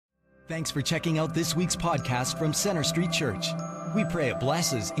Thanks for checking out this week's podcast from Center Street Church. We pray it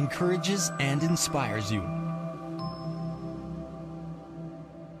blesses, encourages, and inspires you.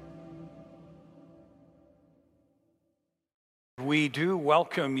 We do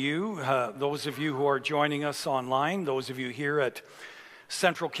welcome you, those of you who are joining us online, those of you here at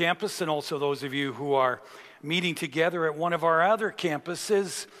Central Campus, and also those of you who are meeting together at one of our other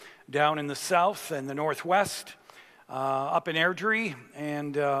campuses down in the south and the northwest, up in Airdrie,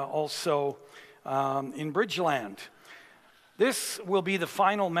 and also in Bridgeland. This will be the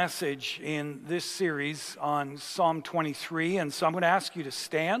final message in this series on Psalm 23, and so I'm going to ask you to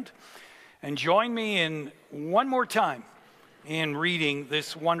stand and join me in one more time in reading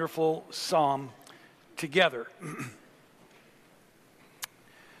this wonderful psalm together.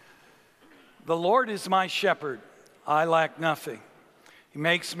 The Lord is my shepherd, I lack nothing. He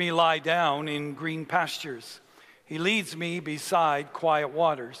makes me lie down in green pastures. He leads me beside quiet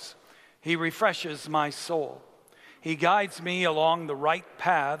waters. He refreshes my soul. He guides me along the right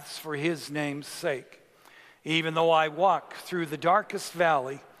paths for his name's sake. Even though I walk through the darkest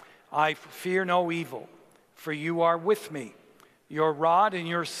valley, I fear no evil, for you are with me. Your rod and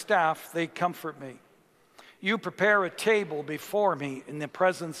your staff, they comfort me. You prepare a table before me in the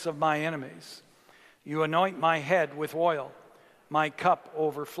presence of my enemies. You anoint my head with oil. My cup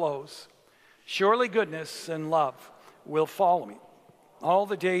overflows. Surely goodness and love will follow me all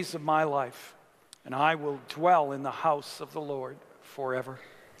the days of my life, and I will dwell in the house of the Lord forever.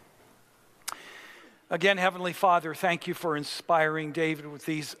 Again, Heavenly Father, thank you for inspiring David with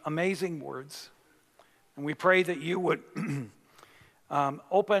these amazing words. And we pray that you would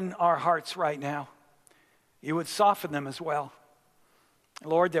open our hearts right now. You would soften them as well.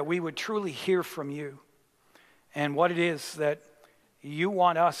 Lord, that we would truly hear from you and what it is that you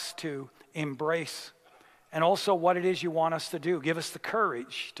want us to embrace, and also what it is you want us to do. Give us the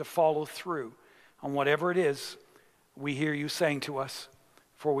courage to follow through on whatever it is we hear you saying to us,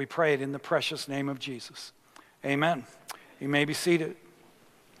 for we pray it in the precious name of Jesus. Amen. You may be seated.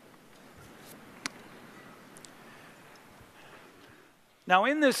 Now,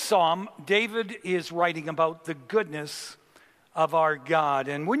 in this psalm, David is writing about the goodness of our God.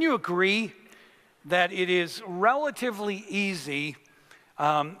 And wouldn't you agree that it is relatively easy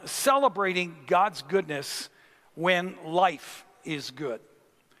celebrating God's goodness when life is good?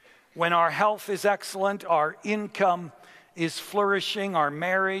 When our health is excellent, our income is flourishing, our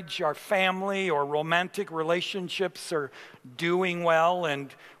marriage, our family, or romantic relationships are doing well,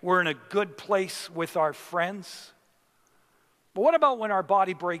 and we're in a good place with our friends. But what about when our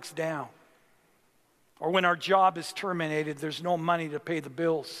body breaks down? Or when our job is terminated, there's no money to pay the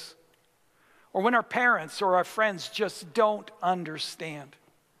bills? Or when our parents or our friends just don't understand?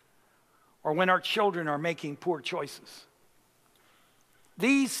 Or when our children are making poor choices?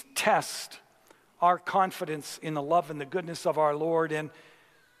 These test our confidence in the love and the goodness of our Lord. And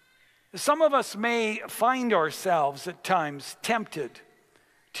some of us may find ourselves at times tempted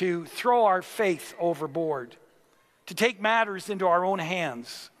to throw our faith overboard, to take matters into our own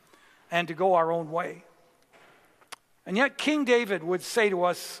hands and to go our own way. And yet King David would say to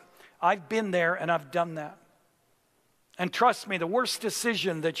us, I've been there and I've done that. And trust me, the worst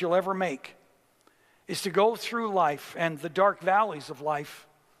decision that you'll ever make is to go through life and the dark valleys of life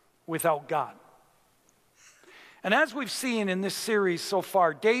without God. And as we've seen in this series so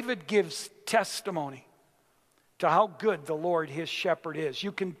far, David gives testimony to how good the Lord, his shepherd, is.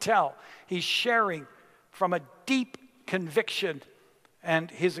 You can tell he's sharing from a deep conviction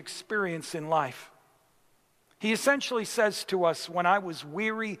and his experience in life. He essentially says to us, when I was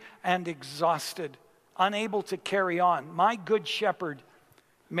weary and exhausted, unable to carry on, my good shepherd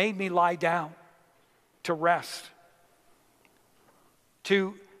made me lie down to rest,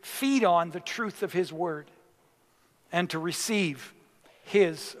 to feed on the truth of his word, and to receive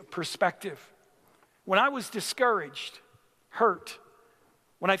his perspective. When I was discouraged, hurt,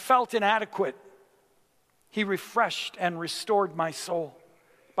 when I felt inadequate, he refreshed and restored my soul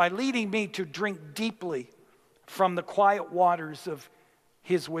by leading me to drink deeply from the quiet waters of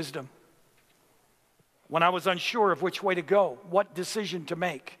his wisdom. When I was unsure of which way to go, what decision to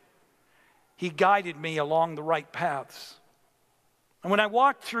make, he guided me along the right paths. And when I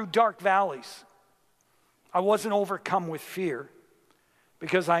walked through dark valleys, I wasn't overcome with fear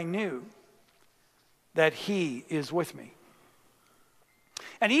because I knew that he is with me.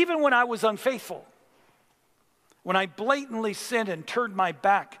 And even when I was unfaithful, when I blatantly sinned and turned my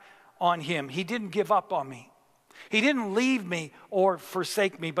back on him, he didn't give up on me. He didn't leave me or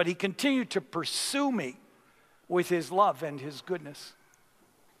forsake me, but he continued to pursue me with his love and his goodness.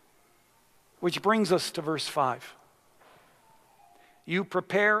 Which brings us to verse 5. You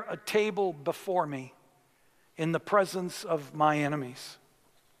prepare a table before me in the presence of my enemies.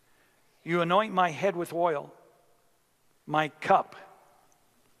 You anoint my head with oil. My cup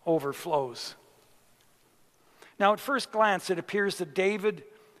overflows. Now, at first glance, it appears that David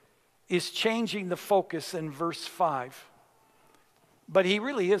is changing the focus in verse 5. But he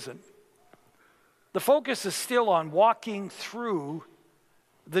really isn't. The focus is still on walking through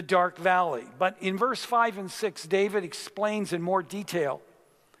the dark valley. But in verse 5 and 6, David explains in more detail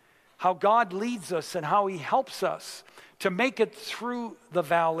how God leads us and how he helps us to make it through the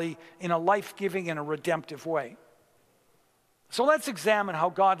valley in a life-giving and a redemptive way. So let's examine how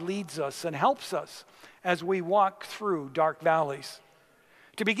God leads us and helps us as we walk through dark valleys.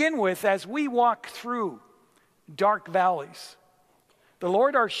 To begin with, as we walk through dark valleys, the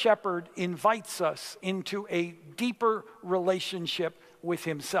Lord our shepherd invites us into a deeper relationship with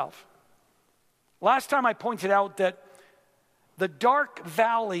himself. Last time I pointed out that the dark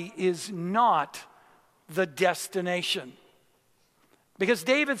valley is not the destination. Because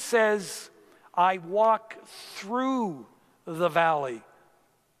David says, I walk through the valley.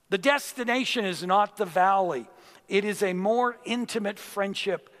 The destination is not the valley. It is a more intimate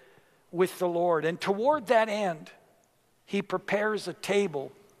friendship with the Lord. And toward that end, he prepares a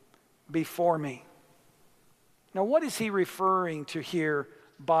table before me. Now, what is he referring to here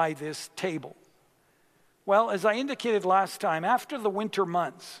by this table? Well, as I indicated last time, after the winter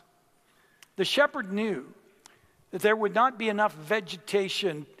months, the shepherd knew that there would not be enough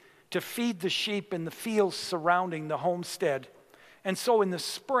vegetation to feed the sheep in the fields surrounding the homestead. And so in the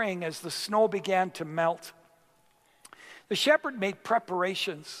spring, as the snow began to melt, the shepherd made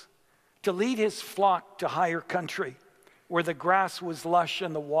preparations to lead his flock to higher country, where the grass was lush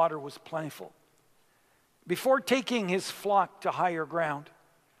and the water was plentiful. Before taking his flock to higher ground,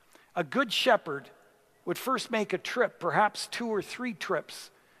 a good shepherd would first make a trip, perhaps 2 or 3 trips,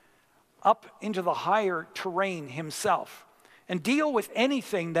 up into the higher terrain himself, and deal with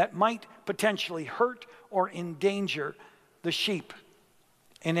anything that might potentially hurt or endanger the sheep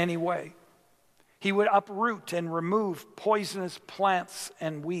in any way. He would uproot and remove poisonous plants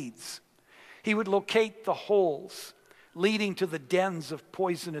and weeds. He would locate the holes leading to the dens of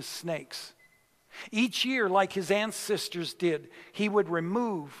poisonous snakes. Each year, like his ancestors did, he would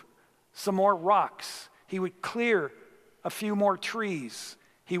remove some more rocks. He would clear a few more trees.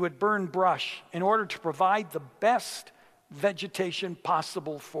 He would burn brush in order to provide the best vegetation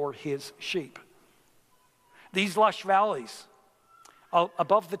possible for his sheep. These lush valleys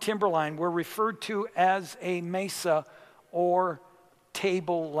above the timberline were referred to as a mesa or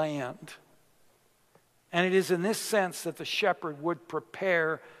tableland. And it is in this sense that the shepherd would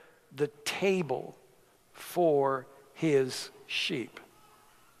prepare the table for his sheep.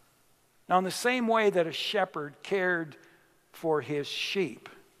 Now, in the same way that a shepherd cared for his sheep,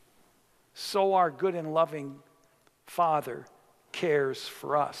 so our good and loving Father cares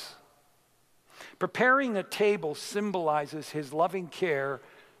for us. Preparing a table symbolizes his loving care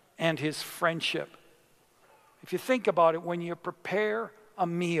and his friendship. If you think about it, when you prepare a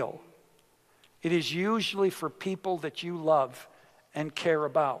meal, it is usually for people that you love and care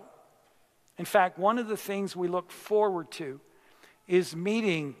about. In fact, one of the things we look forward to is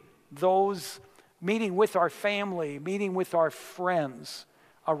meeting with our family, meeting with our friends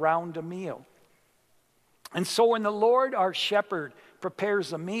around a meal. And so when the Lord, our shepherd,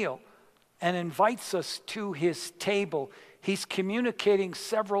 prepares a meal and invites us to his table, he's communicating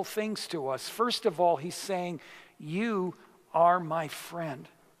several things to us. First of all, he's saying, you are my friend.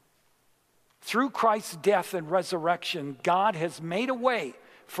 Through Christ's death and resurrection, God has made a way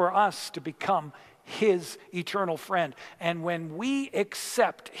for us to become his eternal friend. And when we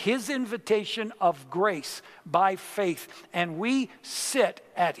accept his invitation of grace by faith and we sit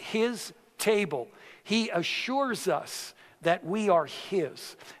at his table, he assures us that we are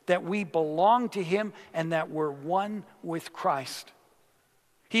his, that we belong to him, and that we're one with Christ.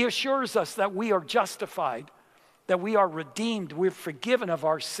 He assures us that we are justified, that we are redeemed, we're forgiven of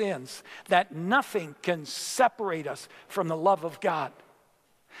our sins, that nothing can separate us from the love of God.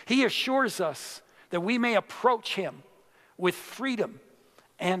 He assures us that we may approach him with freedom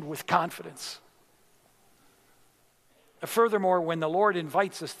and with confidence. Furthermore, when the Lord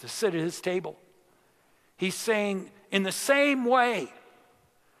invites us to sit at his table, he's saying, in the same way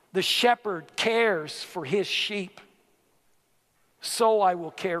the shepherd cares for his sheep, so I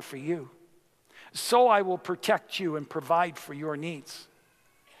will care for you. So I will protect you and provide for your needs.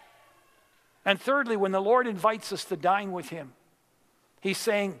 And thirdly, when the Lord invites us to dine with him, he's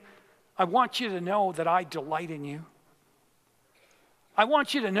saying, I want you to know that I delight in you. I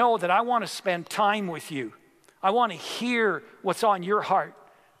want you to know that I want to spend time with you. I want to hear what's on your heart.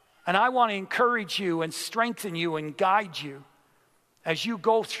 And I want to encourage you and strengthen you and guide you as you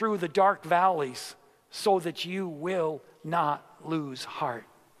go through the dark valleys so that you will not lose heart.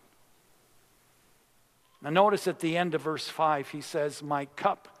 Now notice at the end of verse 5, he says, my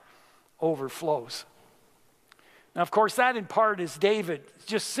cup overflows. Now, of course, that in part is David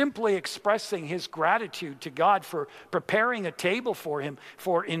just simply expressing his gratitude to God for preparing a table for him,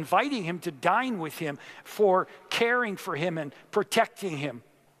 for inviting him to dine with him, for caring for him and protecting him.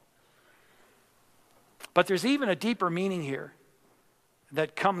 But there's even a deeper meaning here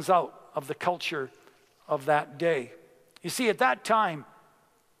that comes out of the culture of that day. You see, at that time,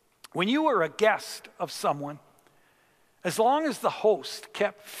 when you were a guest of someone, as long as the host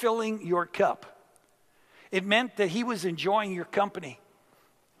kept filling your cup, it meant that he was enjoying your company.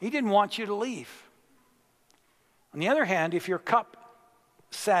 He didn't want you to leave. On the other hand, if your cup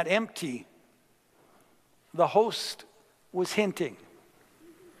sat empty, the host was hinting.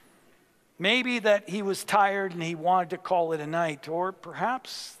 Maybe that he was tired and he wanted to call it a night, or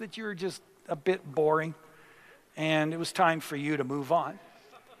perhaps that you were just a bit boring and it was time for you to move on.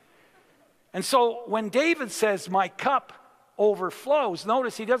 And so when David says, my cup overflows,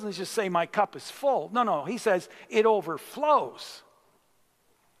 notice he doesn't just say my cup is full. No, he says it overflows.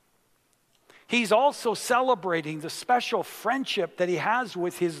 He's also celebrating the special friendship that he has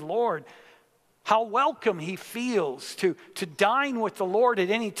with his Lord. How welcome he feels to dine with the Lord at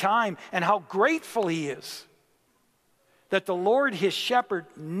any time, and how grateful he is that the Lord, his shepherd,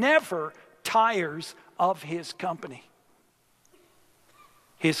 never tires of his company.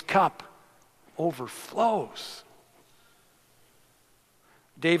 His cup overflows.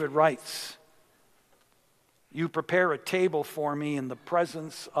 David writes, you prepare a table for me in the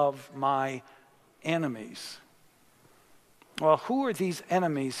presence of my enemies. Well, who are these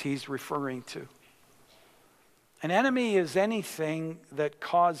enemies he's referring to? An enemy is anything that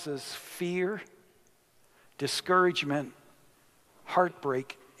causes fear, discouragement,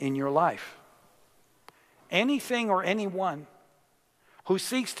 heartbreak in your life. Anything or anyone who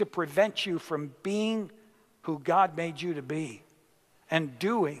seeks to prevent you from being who God made you to be and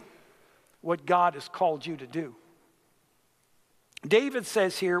doing what God has called you to do. David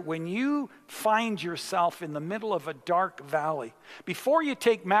says here, when you find yourself in the middle of a dark valley, before you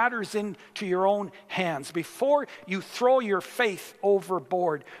take matters into your own hands, before you throw your faith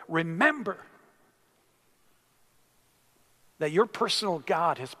overboard, remember that your personal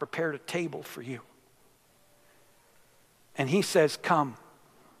God has prepared a table for you. And he says, come,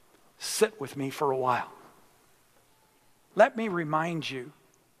 sit with me for a while. Let me remind you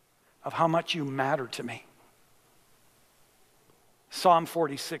of how much you matter to me. Psalm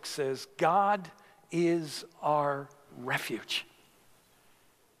 46 says, God is our refuge.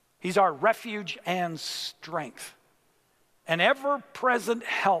 He's our refuge and strength, an ever-present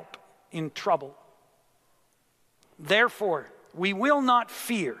help in trouble. Therefore, we will not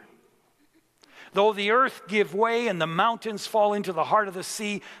fear. Though the earth give way and the mountains fall into the heart of the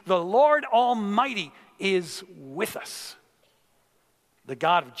sea, the Lord Almighty is with us. The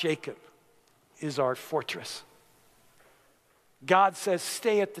God of Jacob is our fortress. God says,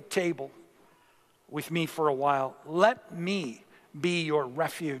 stay at the table with me for a while. Let me be your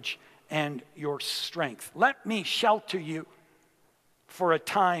refuge and your strength. Let me shelter you for a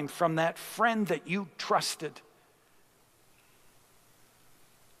time from that friend that you trusted,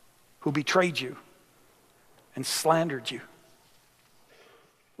 who betrayed you and slandered you.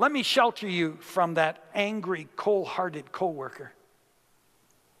 Let me shelter you from that angry, cold-hearted coworker,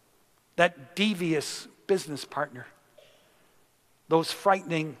 that devious business partner, those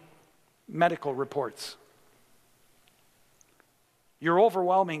frightening medical reports, your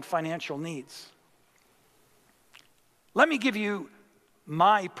overwhelming financial needs. Let me give you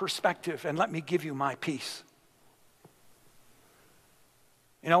my perspective and let me give you my peace.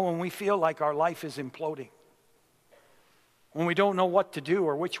 You know, when we feel like our life is imploding, when we don't know what to do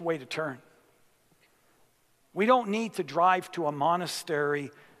or which way to turn, we don't need to drive to a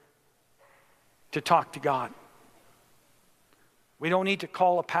monastery to talk to God. We don't need to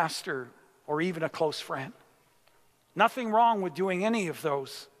call a pastor or even a close friend. Nothing wrong with doing any of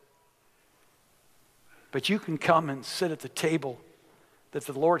those. But you can come and sit at the table that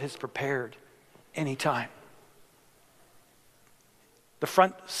the Lord has prepared anytime. The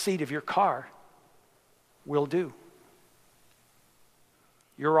front seat of your car will do.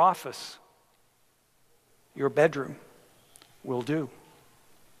 Your office, your bedroom will do.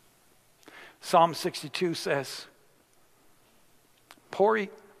 Psalm 62 says, pour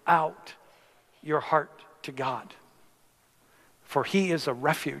out your heart to God, for he is a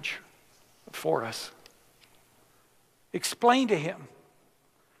refuge for us. Explain to him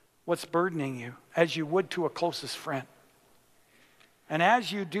what's burdening you as you would to a closest friend. And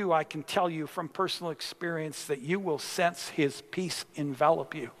as you do, I can tell you from personal experience that you will sense his peace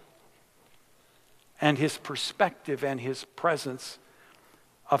envelop you, and his perspective and his presence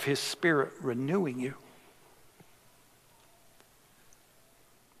of his Spirit renewing you.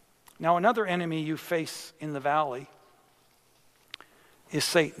 Now, another enemy you face in the valley is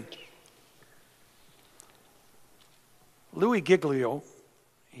Satan. Louis Giglio,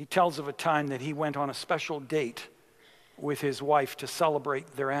 he tells of a time that he went on a special date with his wife to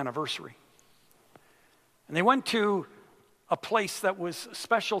celebrate their anniversary. And they went to a place that was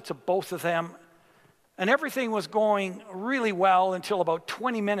special to both of them, and everything was going really well until about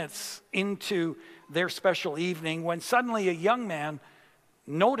 20 minutes into their special evening, when suddenly a young man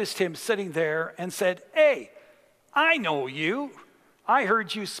noticed him sitting there and said, "Hey, I know you. I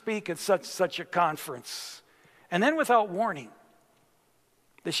heard you speak at such a conference." And then without warning,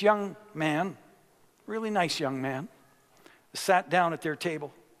 this young man, really nice young man, sat down at their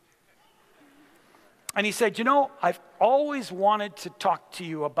table. And he said, "You know, I've always wanted to talk to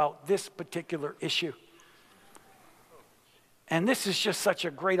you about this particular issue. And this is just such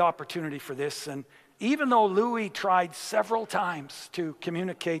a great opportunity for this." And even though Louis tried several times to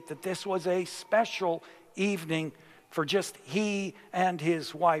communicate that this was a special evening for just he and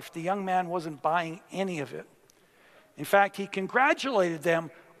his wife, the young man wasn't buying any of it. In fact, he congratulated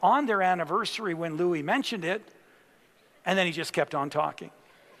them on their anniversary when Louis mentioned it, and then he just kept on talking.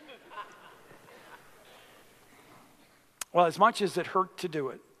 Well, as much as it hurt to do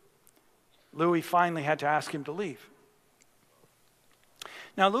it, Louis finally had to ask him to leave.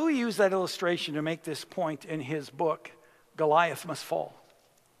 Now, Louis used that illustration to make this point in his book, Goliath Must Fall.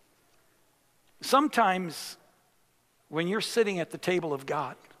 Sometimes when you're sitting at the table of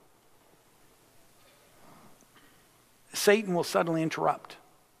God, Satan will suddenly interrupt,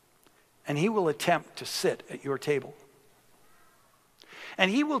 and he will attempt to sit at your table.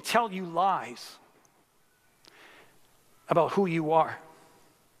 And he will tell you lies about who you are.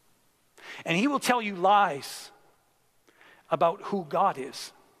 And he will tell you lies about who God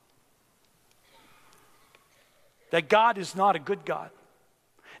is. That God is not a good God,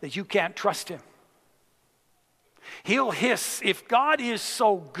 that you can't trust him. He'll hiss, "If God is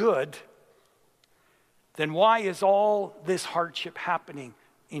so good, then why is all this hardship happening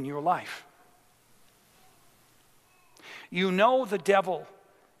in your life?" You know the devil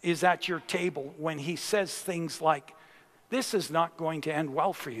is at your table when he says things like, "This is not going to end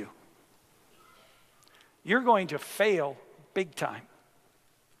well for you. You're going to fail big time.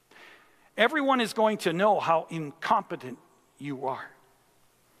 Everyone is going to know how incompetent you are.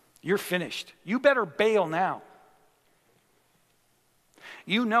 You're finished. You better bail now."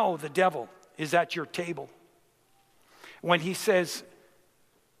 You know the devil is at your table when he says,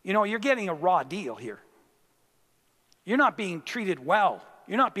 "You know, you're getting a raw deal here. You're not being treated well.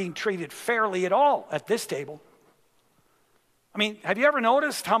 You're not being treated fairly at all at this table. I mean, have you ever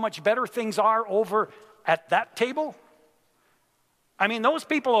noticed how much better things are over at that table? I mean, those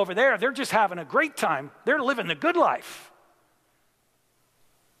people over there, they're just having a great time. They're living the good life.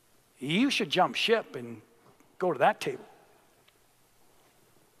 You should jump ship and go to that table."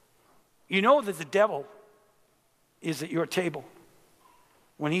 You know that the devil is at your table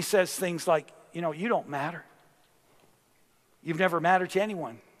when he says things like, "You know, you don't matter. You've never mattered to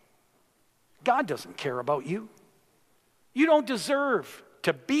anyone. God doesn't care about you. You don't deserve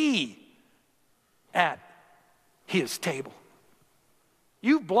to be at his table.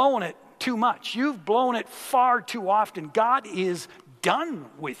 You've blown it too much. You've blown it far too often. God is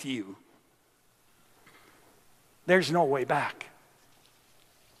done with you. There's no way back."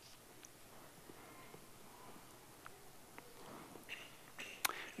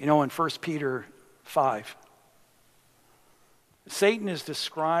 You know, in 1 Peter 5, Satan is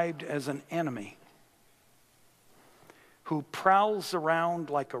described as an enemy who prowls around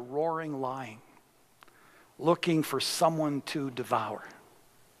like a roaring lion, looking for someone to devour.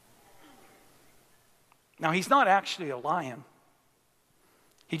 Now, he's not actually a lion.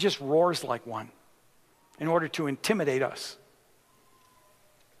 He just roars like one in order to intimidate us.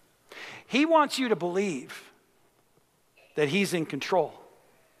 He wants you to believe that he's in control.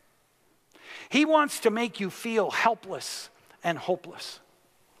 He wants to make you feel helpless and hopeless.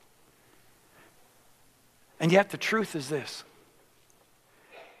 And yet the truth is this: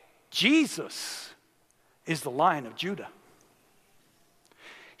 Jesus is the Lion of Judah.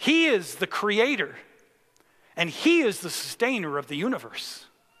 He is the creator, and he is the sustainer of the universe.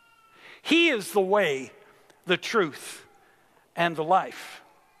 He is the way, the truth, and the life.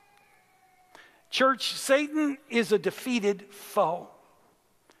 Church, Satan is a defeated foe.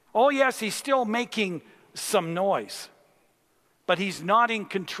 Oh yes, he's still making some noise, but he's not in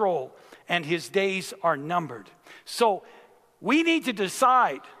control, and his days are numbered. So we need to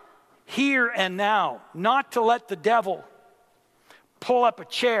decide here and now not to let the devil pull up a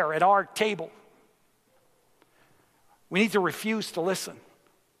chair at our table. We need to refuse to listen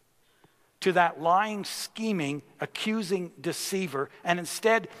to that lying, scheming, accusing deceiver, and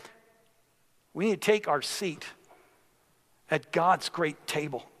instead we need to take our seat at God's great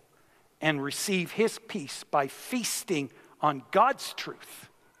table and receive his peace by feasting on God's truth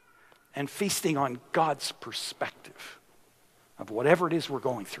and feasting on God's perspective of whatever it is we're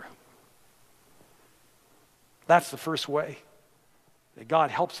going through. That's the first way that God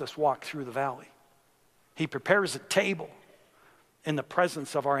helps us walk through the valley. He prepares a table in the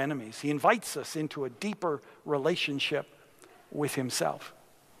presence of our enemies. He invites us into a deeper relationship with himself.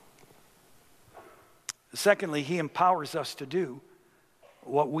 Secondly, he empowers us to do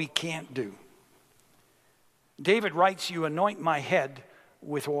what we can't do. David writes, "You anoint my head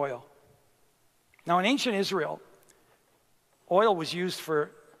with oil." Now, in ancient Israel, oil was used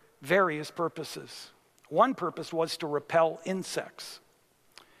for various purposes. One purpose was to repel insects.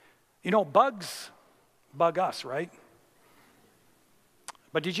 You know, bugs bug us, right?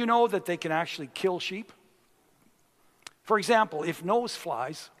 But did you know that they can actually kill sheep? For example, if nose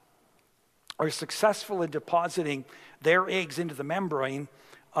flies are successful in depositing their eggs into the membrane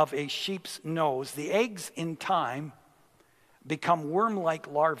of a sheep's nose, the eggs in time become worm-like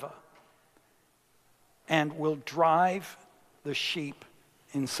larvae and will drive the sheep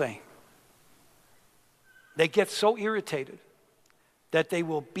insane. They get so irritated that they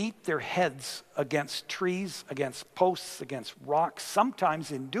will beat their heads against trees, against posts, against rocks,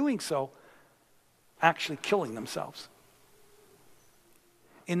 sometimes in doing so, actually killing themselves.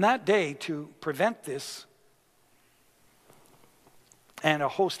 In that day, to prevent this and a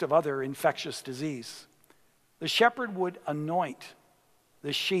host of other infectious disease, the shepherd would anoint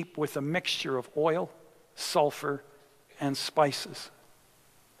the sheep with a mixture of oil, sulfur, and spices.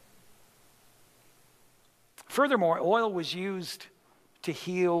 Furthermore, oil was used to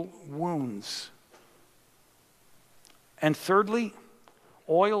heal wounds. And thirdly,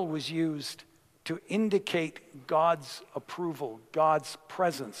 oil was used to indicate God's approval, God's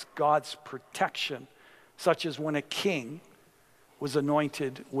presence, God's protection, such as when a king was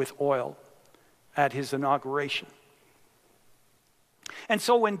anointed with oil at his inauguration. And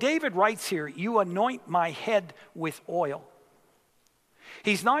so when David writes here, "You anoint my head with oil,"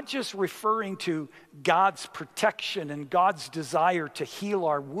 he's not just referring to God's protection and God's desire to heal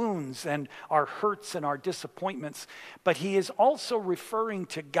our wounds and our hurts and our disappointments, but he is also referring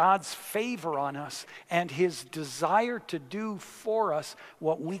to God's favor on us and his desire to do for us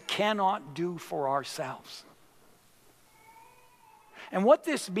what we cannot do for ourselves. And what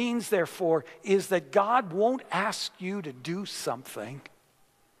this means, therefore, is that God won't ask you to do something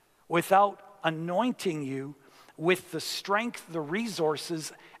without anointing you with the strength, the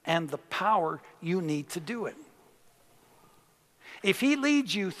resources, and the power you need to do it. If he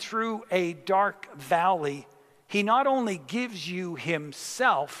leads you through a dark valley, he not only gives you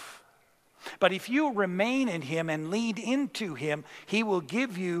himself, but if you remain in him and lead into him, he will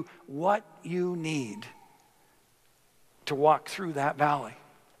give you what you need to walk through that valley.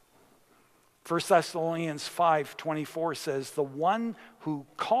 1 Thessalonians 5:24 says, "The one who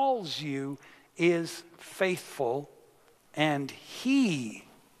calls you is faithful, and he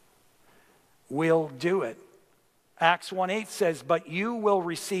will do it." Acts 1:8 says, "But you will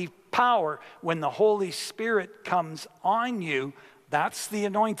receive power when the Holy Spirit comes on you." That's the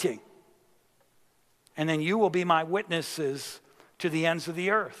anointing. "And then you will be my witnesses to the ends of the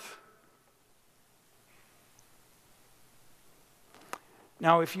earth."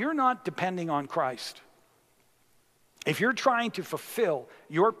 Now, if you're not depending on Christ, if you're trying to fulfill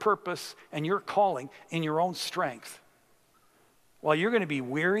your purpose and your calling in your own strength, well, you're going to be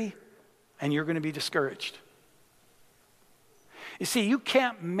weary and you're going to be discouraged. You see, you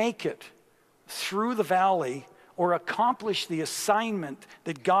can't make it through the valley or accomplish the assignment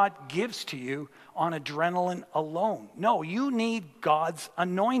that God gives to you on adrenaline alone. No, you need God's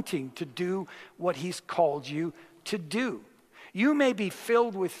anointing to do what he's called you to do. You may be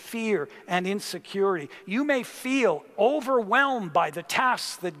filled with fear and insecurity. You may feel overwhelmed by the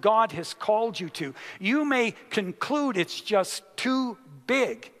tasks that God has called you to. You may conclude it's just too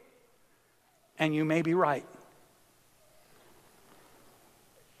big, and you may be right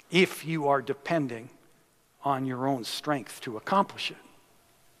if you are depending on your own strength to accomplish it.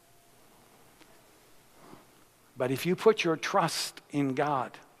 But if you put your trust in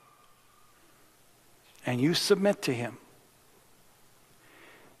God, and you submit to him,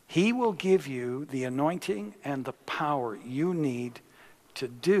 he will give you the anointing and the power you need to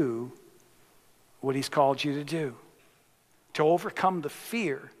do what he's called you to do, to overcome the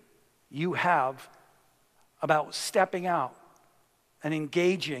fear you have about stepping out and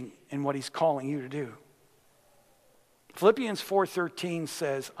engaging in what he's calling you to do. Philippians 4:13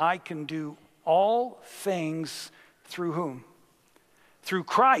 says, I can do all things through whom? Through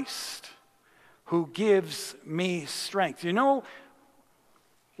Christ, who gives me strength. You know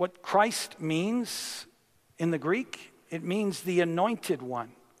what Christ means in the Greek? It means the anointed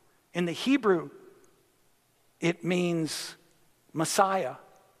one. In the Hebrew, it means Messiah,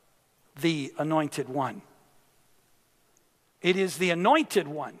 the anointed one. It is the anointed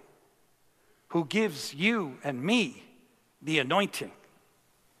one who gives you and me the anointing.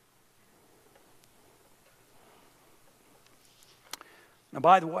 Now,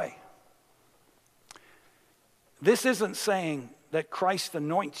 by the way, this isn't saying that Christ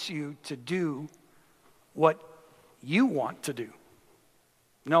anoints you to do what you want to do.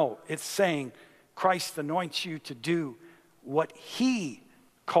 No, it's saying Christ anoints you to do what he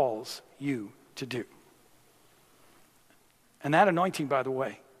calls you to do. And that anointing, by the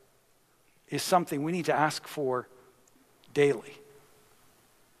way, is something we need to ask for daily.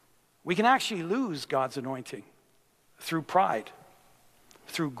 We can actually lose God's anointing through pride,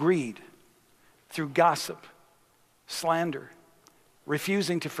 through greed, through gossip, slander,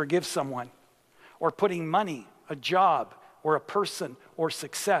 refusing to forgive someone, or putting money, a job, or a person, or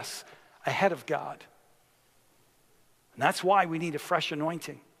success ahead of God. And that's why we need a fresh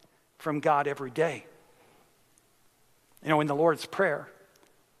anointing from God every day. You know, in the Lord's Prayer,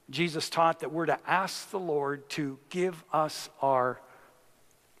 Jesus taught that we're to ask the Lord to give us our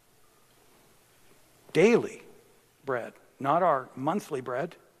daily bread, not our monthly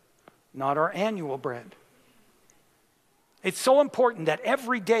bread, not our annual bread. It's so important that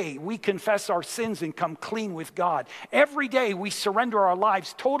every day we confess our sins and come clean with God. Every day we surrender our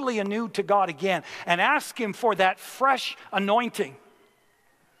lives totally anew to God again and ask him for that fresh anointing.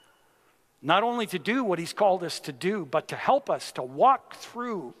 Not only to do what he's called us to do, but to help us to walk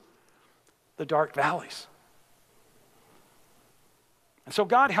through the dark valleys. And so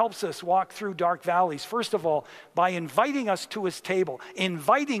God helps us walk through dark valleys, first of all, by inviting us to his table,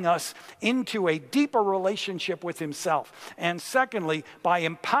 inviting us into a deeper relationship with himself. And secondly, by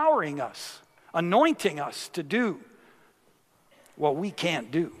empowering us, anointing us to do what we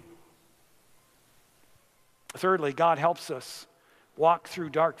can't do. Thirdly, God helps us walk through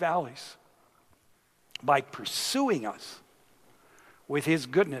dark valleys by pursuing us with his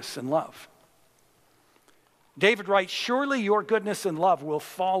goodness and love. David writes, surely your goodness and love will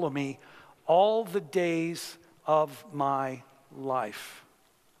follow me all the days of my life.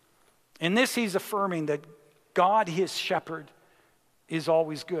 In this, he's affirming that God, his shepherd, is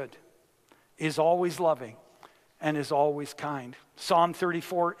always good, is always loving, and is always kind. Psalm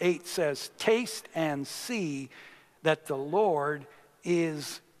 34:8 says, taste and see that the Lord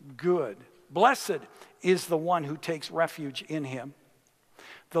is good. Blessed is the one who takes refuge in him.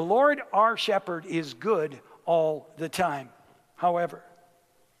 The Lord, our shepherd, is good all the time. However,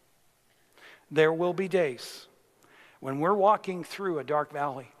 there will be days when we're walking through a dark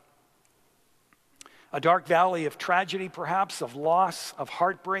valley of tragedy, perhaps, of loss, of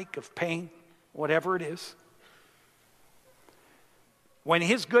heartbreak, of pain, whatever it is, when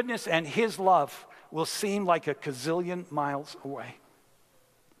his goodness and his love will seem like a gazillion miles away.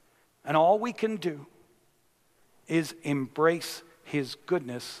 And all we can do is embrace his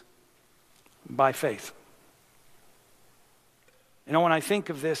goodness by faith. You know, when I think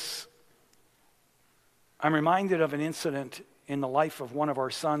of this, I'm reminded of an incident in the life of one of our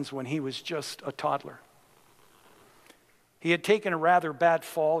sons when he was just a toddler. He had taken a rather bad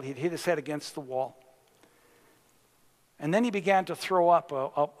fall. He'd hit his head against the wall. And then he began to throw up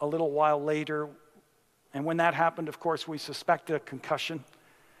a little while later. And when that happened, of course, we suspected a concussion.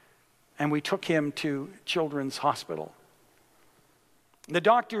 And we took him to Children's Hospital. The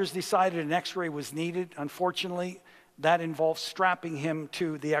doctors decided an x-ray was needed. Unfortunately, that involved strapping him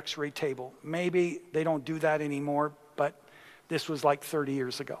to the x-ray table. Maybe they don't do that anymore, but this was like 30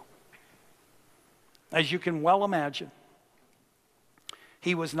 years ago. As you can well imagine,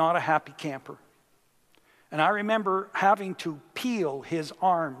 he was not a happy camper. And I remember having to peel his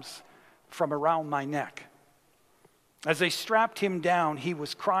arms from around my neck. As they strapped him down, he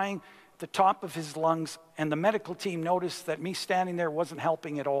was crying at the top of his lungs, and the medical team noticed that me standing there wasn't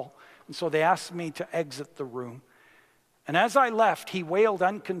helping at all. And so they asked me to exit the room. And as I left, he wailed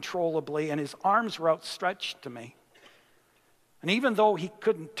uncontrollably, and his arms were outstretched to me. And even though he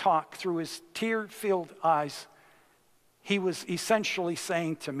couldn't talk, through his tear-filled eyes, he was essentially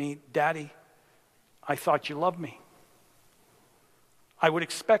saying to me, Daddy, I thought you loved me. I would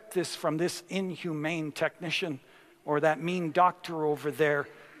expect this from this inhumane technician or that mean doctor over there,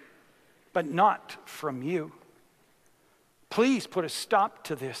 but not from you. Please put a stop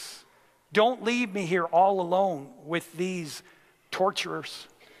to this. Don't leave me here all alone with these torturers.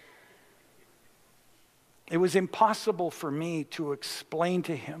 It was impossible for me to explain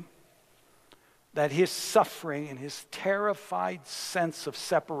to him that his suffering and his terrified sense of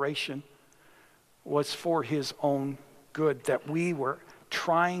separation was for his own good, that we were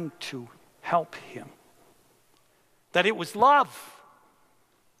trying to help him, that it was love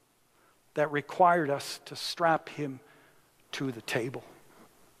that required us to strap him to the table.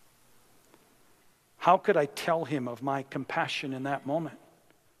 How could I tell him of my compassion in that moment?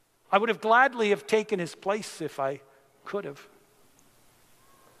 I would have gladly have taken his place if I could have.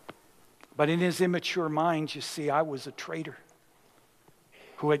 But in his immature mind, you see, I was a traitor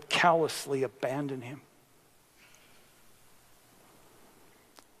who had callously abandoned him.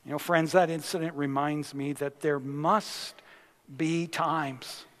 You know, friends, that incident reminds me that there must be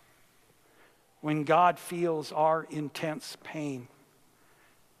times when God feels our intense pain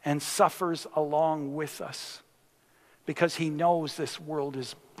and suffers along with us because he knows this world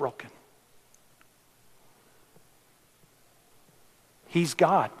is broken. He's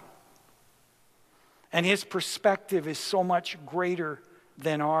God. And his perspective is so much greater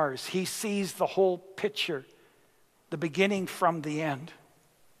than ours. He sees the whole picture, the beginning from the end.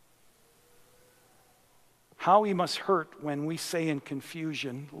 How he must hurt when we say in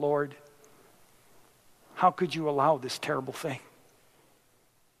confusion, Lord, how could you allow this terrible thing?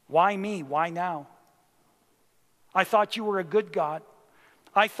 Why me? Why now? I thought you were a good God.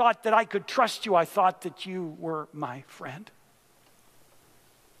 I thought that I could trust you. I thought that you were my friend.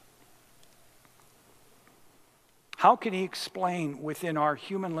 How can he explain within our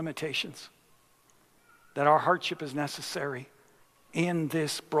human limitations that our hardship is necessary in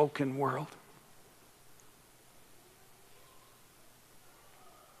this broken world?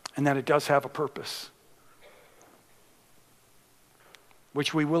 And that it does have a purpose,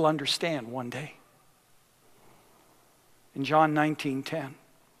 which we will understand one day. In John 19:10,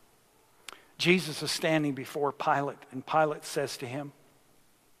 Jesus is standing before Pilate, and Pilate says to him,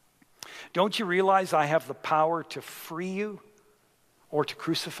 don't you realize I have the power to free you or to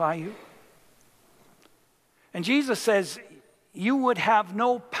crucify you? And Jesus says, you would have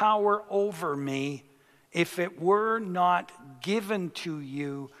no power over me if it were not given to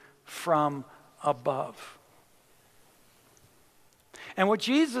you from above. And what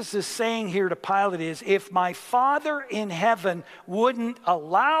Jesus is saying here to Pilate is, if my Father in heaven wouldn't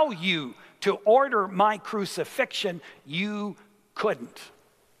allow you to order my crucifixion, you couldn't.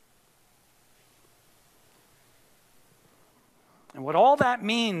 And what all that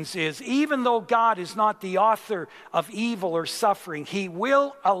means is, even though God is not the author of evil or suffering, he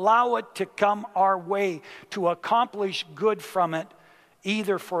will allow it to come our way to accomplish good from it,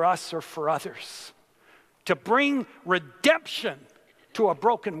 either for us or for others, to bring redemption to a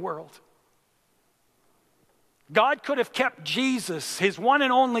broken world. God could have kept Jesus, his one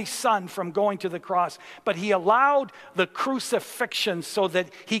and only Son, from going to the cross, but he allowed the crucifixion so that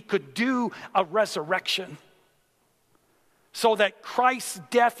he could do a resurrection. So that Christ's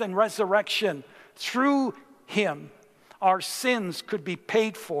death and resurrection, through him, our sins could be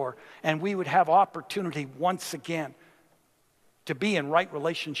paid for, and we would have opportunity once again to be in right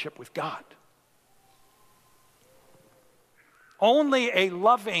relationship with God. Only a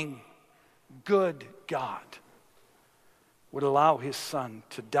loving, good God would allow his Son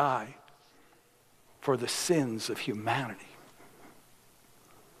to die for the sins of humanity.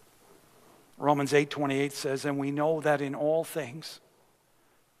 Romans 8:28 says, and we know that in all things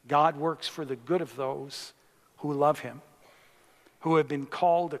God works for the good of those who love him, who have been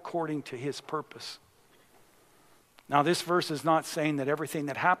called according to his purpose. Now, this verse is not saying that everything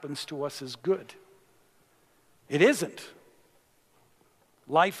that happens to us is good. It isn't.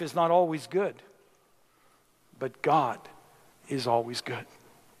 Life is not always good, but God is always good.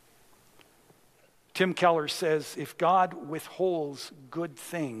 Tim Keller says, if God withholds good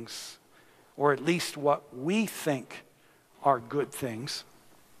things, or at least what we think are good things,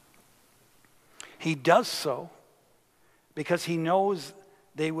 he does so because he knows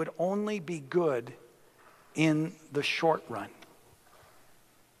they would only be good in the short run.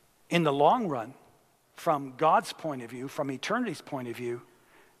 In the long run, from God's point of view, from eternity's point of view,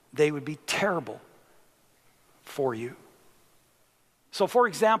 they would be terrible for you. So, for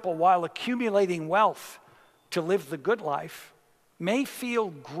example, while accumulating wealth to live the good life may feel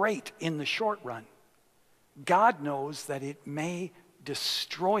great in the short run, God knows that it may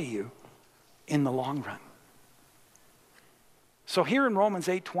destroy you in the long run. So here in Romans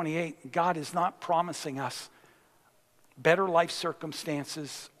 8:28, God is not promising us better life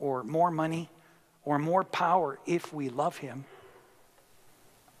circumstances or more money or more power if we love him.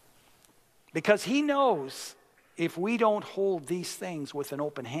 Because he knows if we don't hold these things with an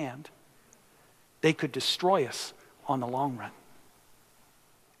open hand, they could destroy us on the long run.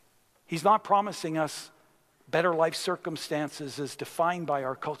 He's not promising us better life circumstances as defined by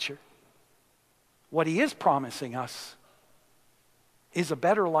our culture. What he is promising us is a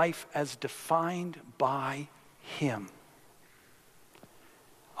better life as defined by him.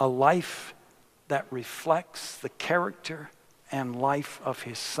 A life that reflects the character and life of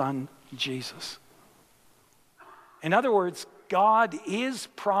his Son, Jesus. In other words, God is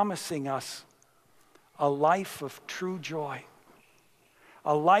promising us a life of true joy,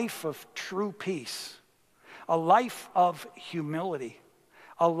 a life of true peace, a life of humility,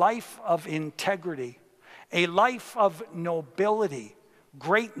 a life of integrity, a life of nobility,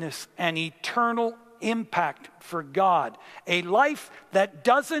 greatness, and eternal impact for God. A life that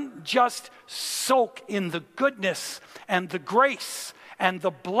doesn't just soak in the goodness and the grace and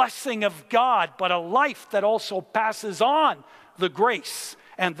the blessing of God, but a life that also passes on the grace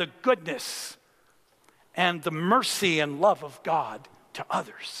and the goodness and the mercy and love of God to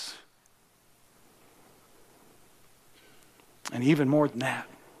others. And even more than that,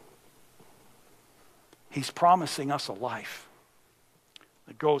 he's promising us a life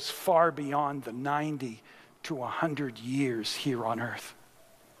that goes far beyond the 90 to 100 years here on earth,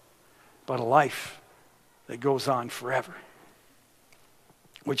 but a life that goes on forever.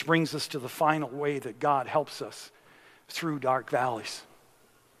 Which brings us to the final way that God helps us through dark valleys.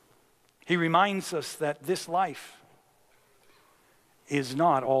 He reminds us that this life is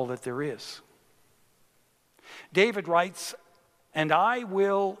not all that there is. David writes, "And I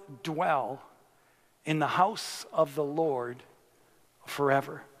will dwell in the house of the Lord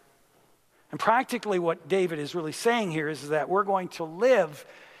forever." And practically what David is really saying here is that we're going to live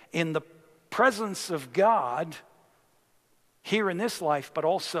in the presence of God here in this life, but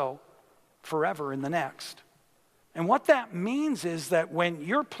also forever in the next. And what that means is that when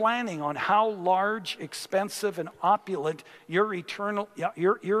you're planning on how large, expensive, and opulent your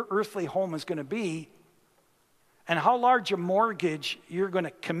earthly home is going to be, and how large a mortgage you're going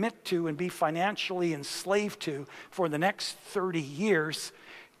to commit to and be financially enslaved to for the next 30 years,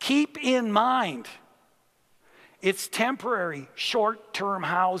 keep in mind it's temporary, short-term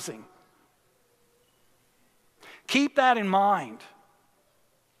housing. Keep that in mind.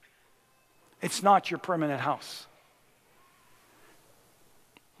 It's not your permanent house.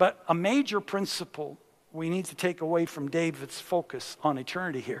 But a major principle we need to take away from David's focus on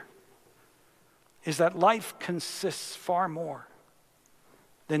eternity here is that life consists far more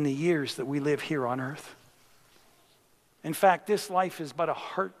than the years that we live here on earth. In fact, this life is but a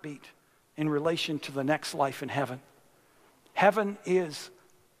heartbeat in relation to the next life in heaven. Heaven is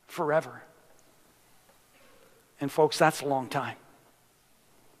forever. And folks, that's a long time.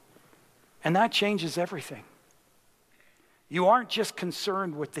 And that changes everything. You aren't just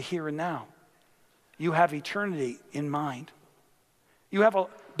concerned with the here and now. You have eternity in mind. You have a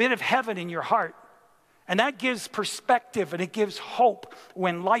bit of heaven in your heart. And that gives perspective and it gives hope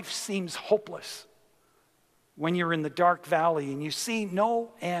when life seems hopeless. When you're in the dark valley and you see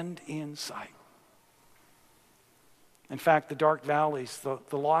no end in sight. In fact, the dark valleys,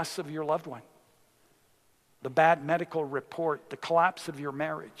 the loss of your loved one, the bad medical report, the collapse of your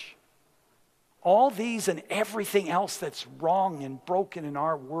marriage, all these and everything else that's wrong and broken in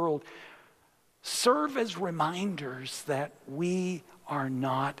our world serve as reminders that we are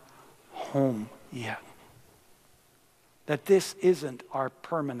not home yet. That this isn't our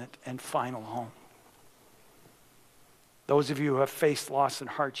permanent and final home. Those of you who have faced loss and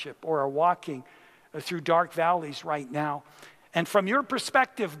hardship or are walking through dark valleys right now, and from your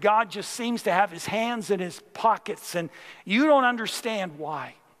perspective, God just seems to have his hands in his pockets and you don't understand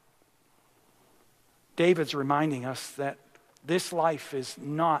why. David's reminding us that this life is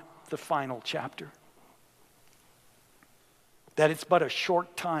not the final chapter. That it's but a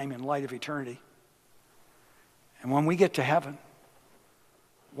short time in light of eternity. And when we get to heaven,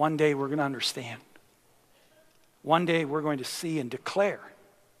 one day we're going to understand. One day we're going to see and declare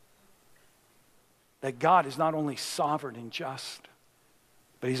that God is not only sovereign and just,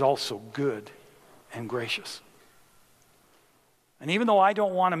 but he's also good and gracious. And even though I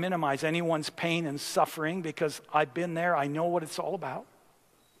don't want to minimize anyone's pain and suffering because I've been there, I know what it's all about.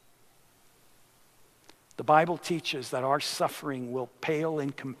 The Bible teaches that our suffering will pale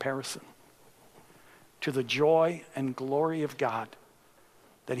in comparison to the joy and glory of God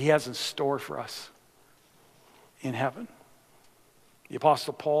that he has in store for us in heaven. The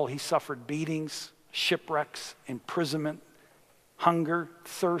Apostle Paul, he suffered beatings, shipwrecks, imprisonment, hunger,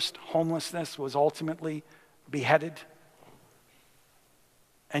 thirst, homelessness, was ultimately beheaded.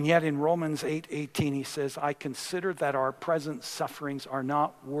 And yet in Romans 8:18 he says, I consider that our present sufferings are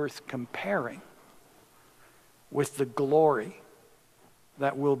not worth comparing with the glory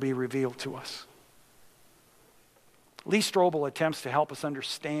that will be revealed to us. Lee Strobel attempts to help us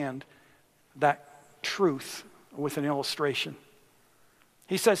understand that truth with an illustration.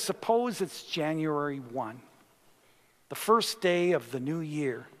 He says, suppose it's January 1, the first day of the new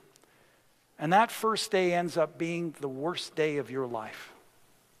year, and that first day ends up being the worst day of your life.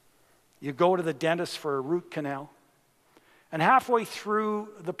 You go to the dentist for a root canal, and halfway through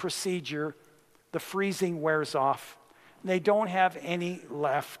the procedure, the freezing wears off. They don't have any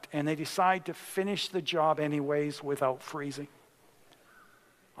left, and they decide to finish the job anyways without freezing.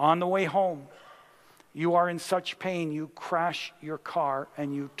 On the way home, you are in such pain, you crash your car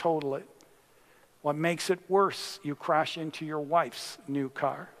and you total it. What makes it worse, you crash into your wife's new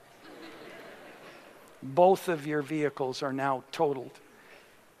car. Both of your vehicles are now totaled.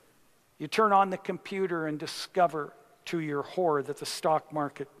 You turn on the computer and discover to your horror that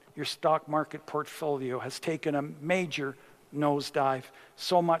your stock market portfolio has taken a major nosedive,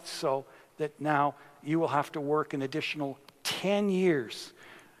 so much so that now you will have to work an additional 10 years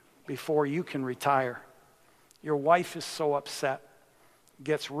before you can retire. Your wife is so upset,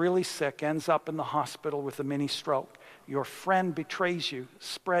 gets really sick, ends up in the hospital with a mini stroke. Your friend betrays you,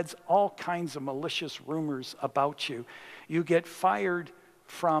 spreads all kinds of malicious rumors about you. You get fired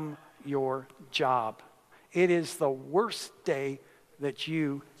from your job. It is the worst day that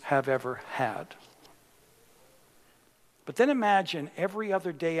you have ever had. But then imagine every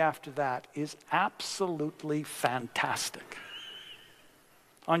other day after that is absolutely fantastic.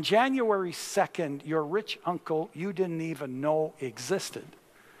 On January 2nd, your rich uncle you didn't even know existed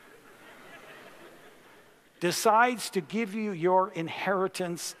decides to give you your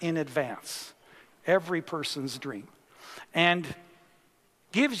inheritance in advance, every person's dream, and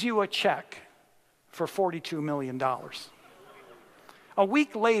gives you a check for $42 million. A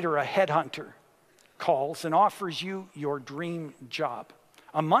week later, a headhunter calls and offers you your dream job.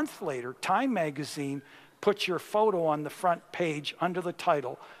 A month later, Time magazine puts your photo on the front page under the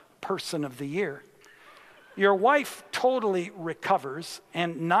title, Person of the Year. Your wife totally recovers,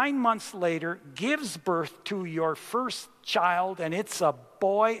 and 9 months later gives birth to your first child, and it's a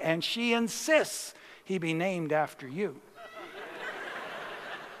boy, and she insists he be named after you.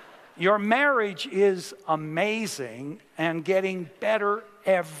 Your marriage is amazing and getting better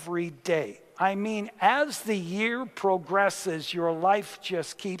every day. I mean, as the year progresses, your life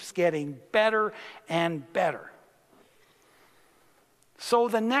just keeps getting better and better. So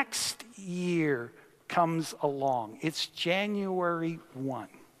the next year comes along. It's January 1.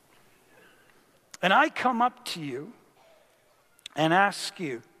 And I come up to you and ask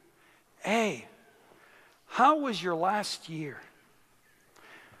you, hey, how was your last year?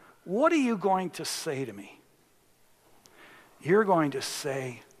 What are you going to say to me? You're going to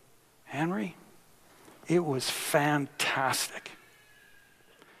say, Henry, it was fantastic.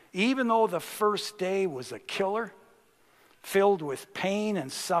 Even though the first day was a killer, filled with pain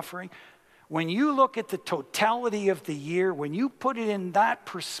and suffering, when you look at the totality of the year, when you put it in that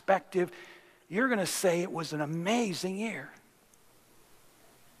perspective, you're going to say it was an amazing year.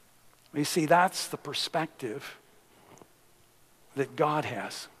 You see, that's the perspective that God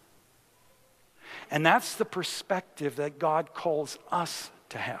has. And that's the perspective that God calls us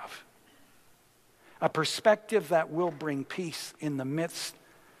to have. A perspective that will bring peace in the midst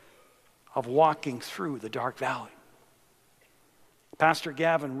of walking through the dark valley. Pastor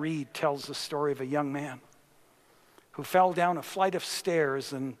Gavin Reed tells the story of a young man who fell down a flight of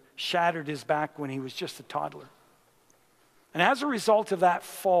stairs and shattered his back when he was just a toddler. And as a result of that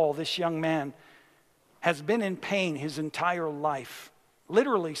fall, this young man has been in pain his entire life,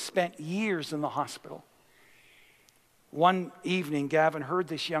 literally spent years in the hospital. One evening, Gavin heard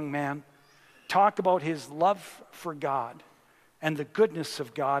this young man talk about his love for God and the goodness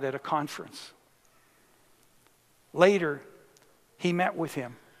of God at a conference. Later, he met with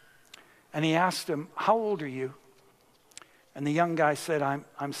him and he asked him, how old are you? And the young guy said,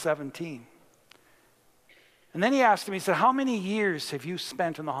 I'm 17. And then he asked him, he said, how many years have you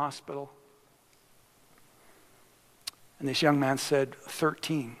spent in the hospital? And this young man said,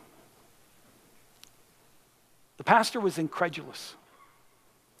 13. The pastor was incredulous.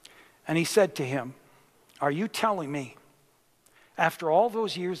 And he said to him, Are you telling me, after all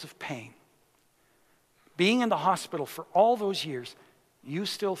those years of pain, being in the hospital for all those years, you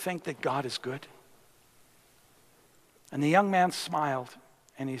still think that God is good? And the young man smiled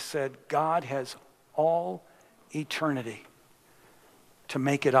and he said, God has all eternity to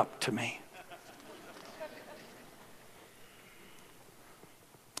make it up to me.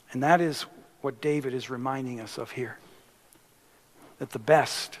 And that is what David is reminding us of here, that the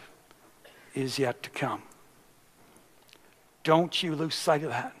best is yet to come. Don't you lose sight of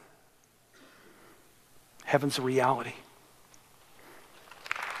that. Heaven's a reality.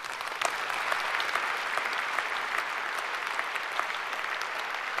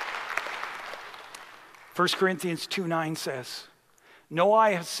 First Corinthians 2:9 says, no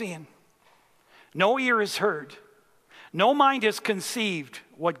eye has seen, no ear has heard, no mind has conceived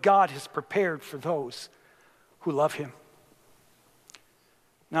what God has prepared for those who love him.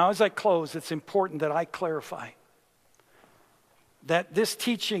 Now, as I close, it's important that I clarify that this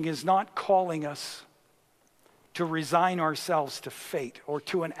teaching is not calling us to resign ourselves to fate or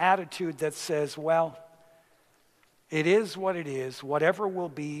to an attitude that says, well, it is what it is, whatever will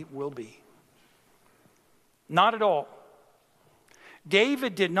be, will be. Not at all.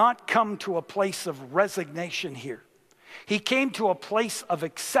 David did not come to a place of resignation here. He came to a place of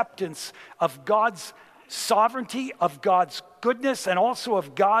acceptance of God's sovereignty, of God's goodness, and also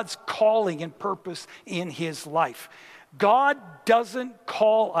of God's calling and purpose in his life. God doesn't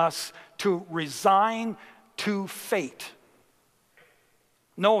call us to resign to fate.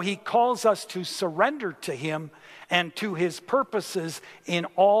 No, he calls us to surrender to him and to his purposes in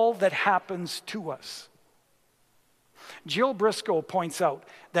all that happens to us. Jill Briscoe points out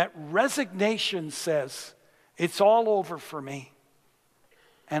that resignation says, it's all over for me,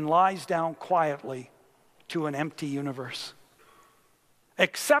 and lies down quietly to an empty universe.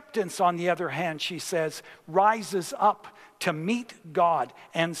 Acceptance, on the other hand, she says, rises up to meet God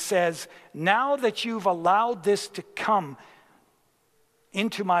and says, now that you've allowed this to come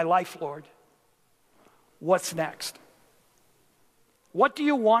into my life, Lord, what's next? What do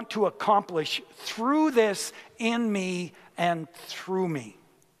you want to accomplish through this in me and through me?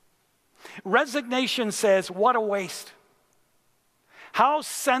 Resignation says, what a waste. How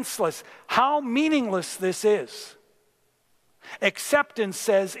senseless, how meaningless this is. Acceptance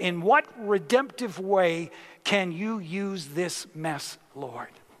says, in what redemptive way can you use this mess, Lord?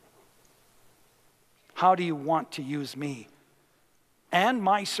 How do you want to use me and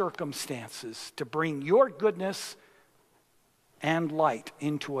my circumstances to bring your goodness and light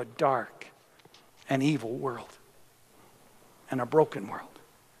into a dark and evil world and a broken world?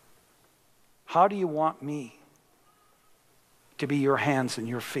 How do you want me to be your hands and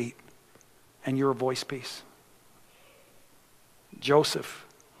your feet and your voice piece? Joseph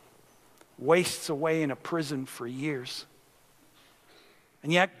wastes away in a prison for years.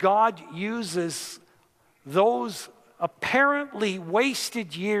 And yet God uses those apparently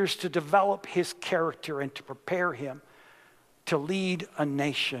wasted years to develop his character and to prepare him to lead a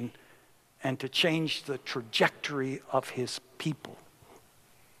nation and to change the trajectory of his people.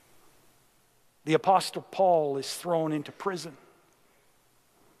 The Apostle Paul is thrown into prison,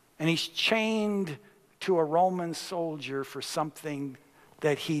 and he's chained to a Roman soldier for something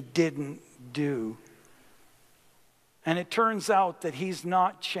that he didn't do. And it turns out that he's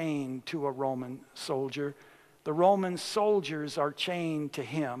not chained to a Roman soldier. The Roman soldiers are chained to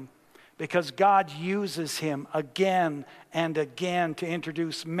him because God uses him again and again to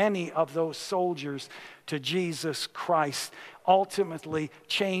introduce many of those soldiers to Jesus Christ, ultimately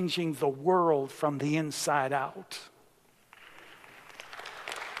changing the world from the inside out.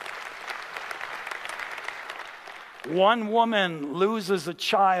 One woman loses a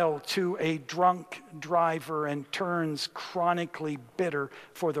child to a drunk driver and turns chronically bitter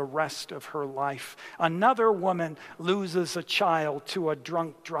for the rest of her life. Another woman loses a child to a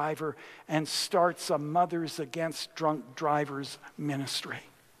drunk driver and starts a Mothers Against Drunk Drivers ministry.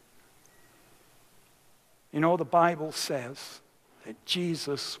 You know, the Bible says that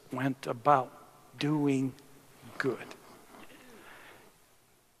Jesus went about doing good.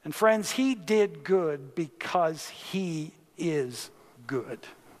 And friends, he did good because he is good.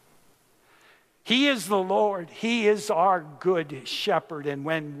 He is the Lord. He is our good shepherd. And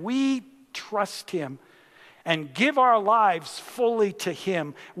when we trust him and give our lives fully to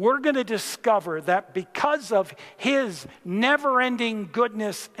him, we're going to discover that because of his never-ending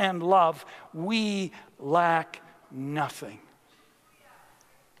goodness and love, we lack nothing.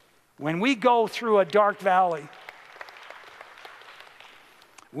 When we go through a dark valley,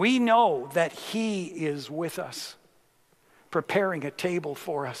 we know that he is with us, preparing a table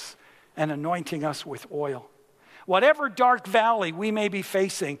for us and anointing us with oil. Whatever dark valley we may be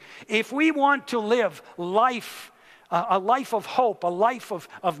facing, if we want to live life, a life of hope, a life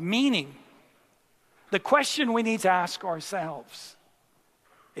of meaning, the question we need to ask ourselves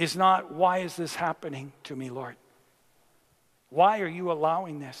is not, why is this happening to me, Lord? Why are you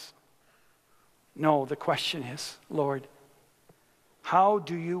allowing this? No, the question is, Lord, how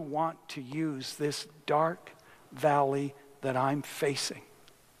do you want to use this dark valley that I'm facing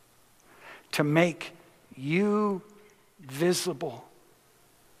to make you visible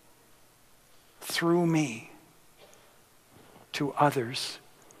through me to others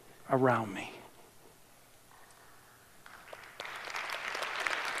around me?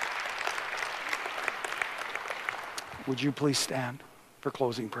 Would you please stand for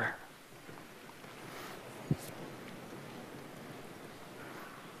closing prayer?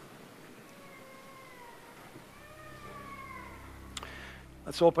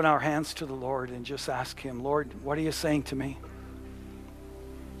 Let's open our hands to the Lord and just ask him, Lord, what are you saying to me?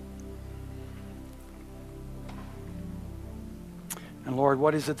 And Lord,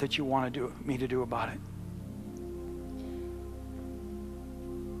 what is it that you want me to do about it?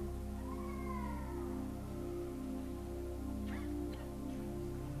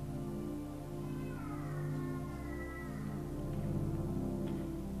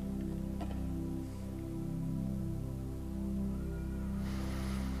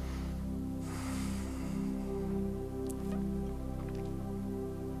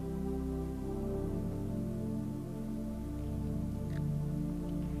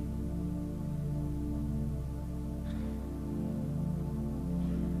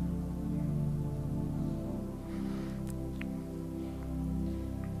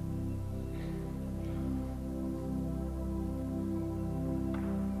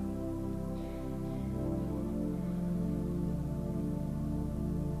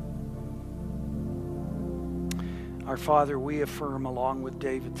 Our Father, we affirm along with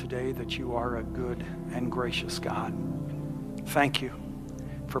David today that you are a good and gracious God. Thank you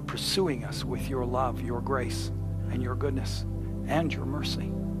for pursuing us with your love, your grace, and your goodness, and your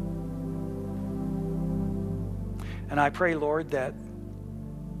mercy. And I pray, Lord, that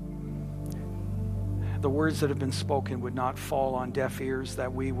the words that have been spoken would not fall on deaf ears,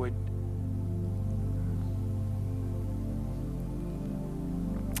 that we would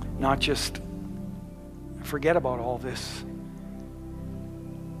not just forget about all this,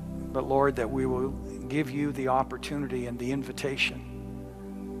 but Lord, that we will give you the opportunity and the invitation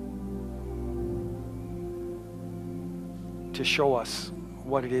to show us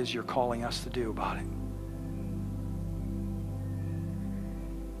what it is you're calling us to do about it.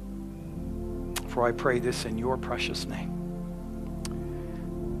 For I pray this in your precious name.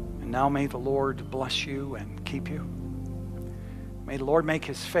 And now may the Lord bless you and keep you. May the Lord make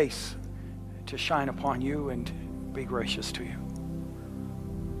his face to shine upon you and be gracious to you.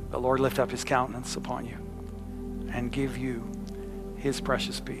 The Lord lift up his countenance upon you and give you his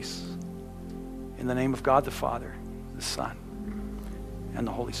precious peace. In the name of God the Father, the Son, and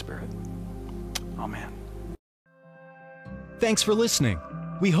the Holy Spirit. Amen. Thanks for listening.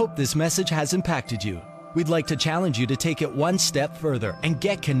 We hope this message has impacted you. We'd like to challenge you to take it one step further and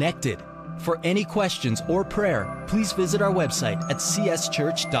get connected. For any questions or prayer, please visit our website at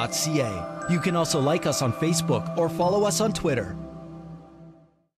cschurch.ca. You can also like us on Facebook or follow us on Twitter.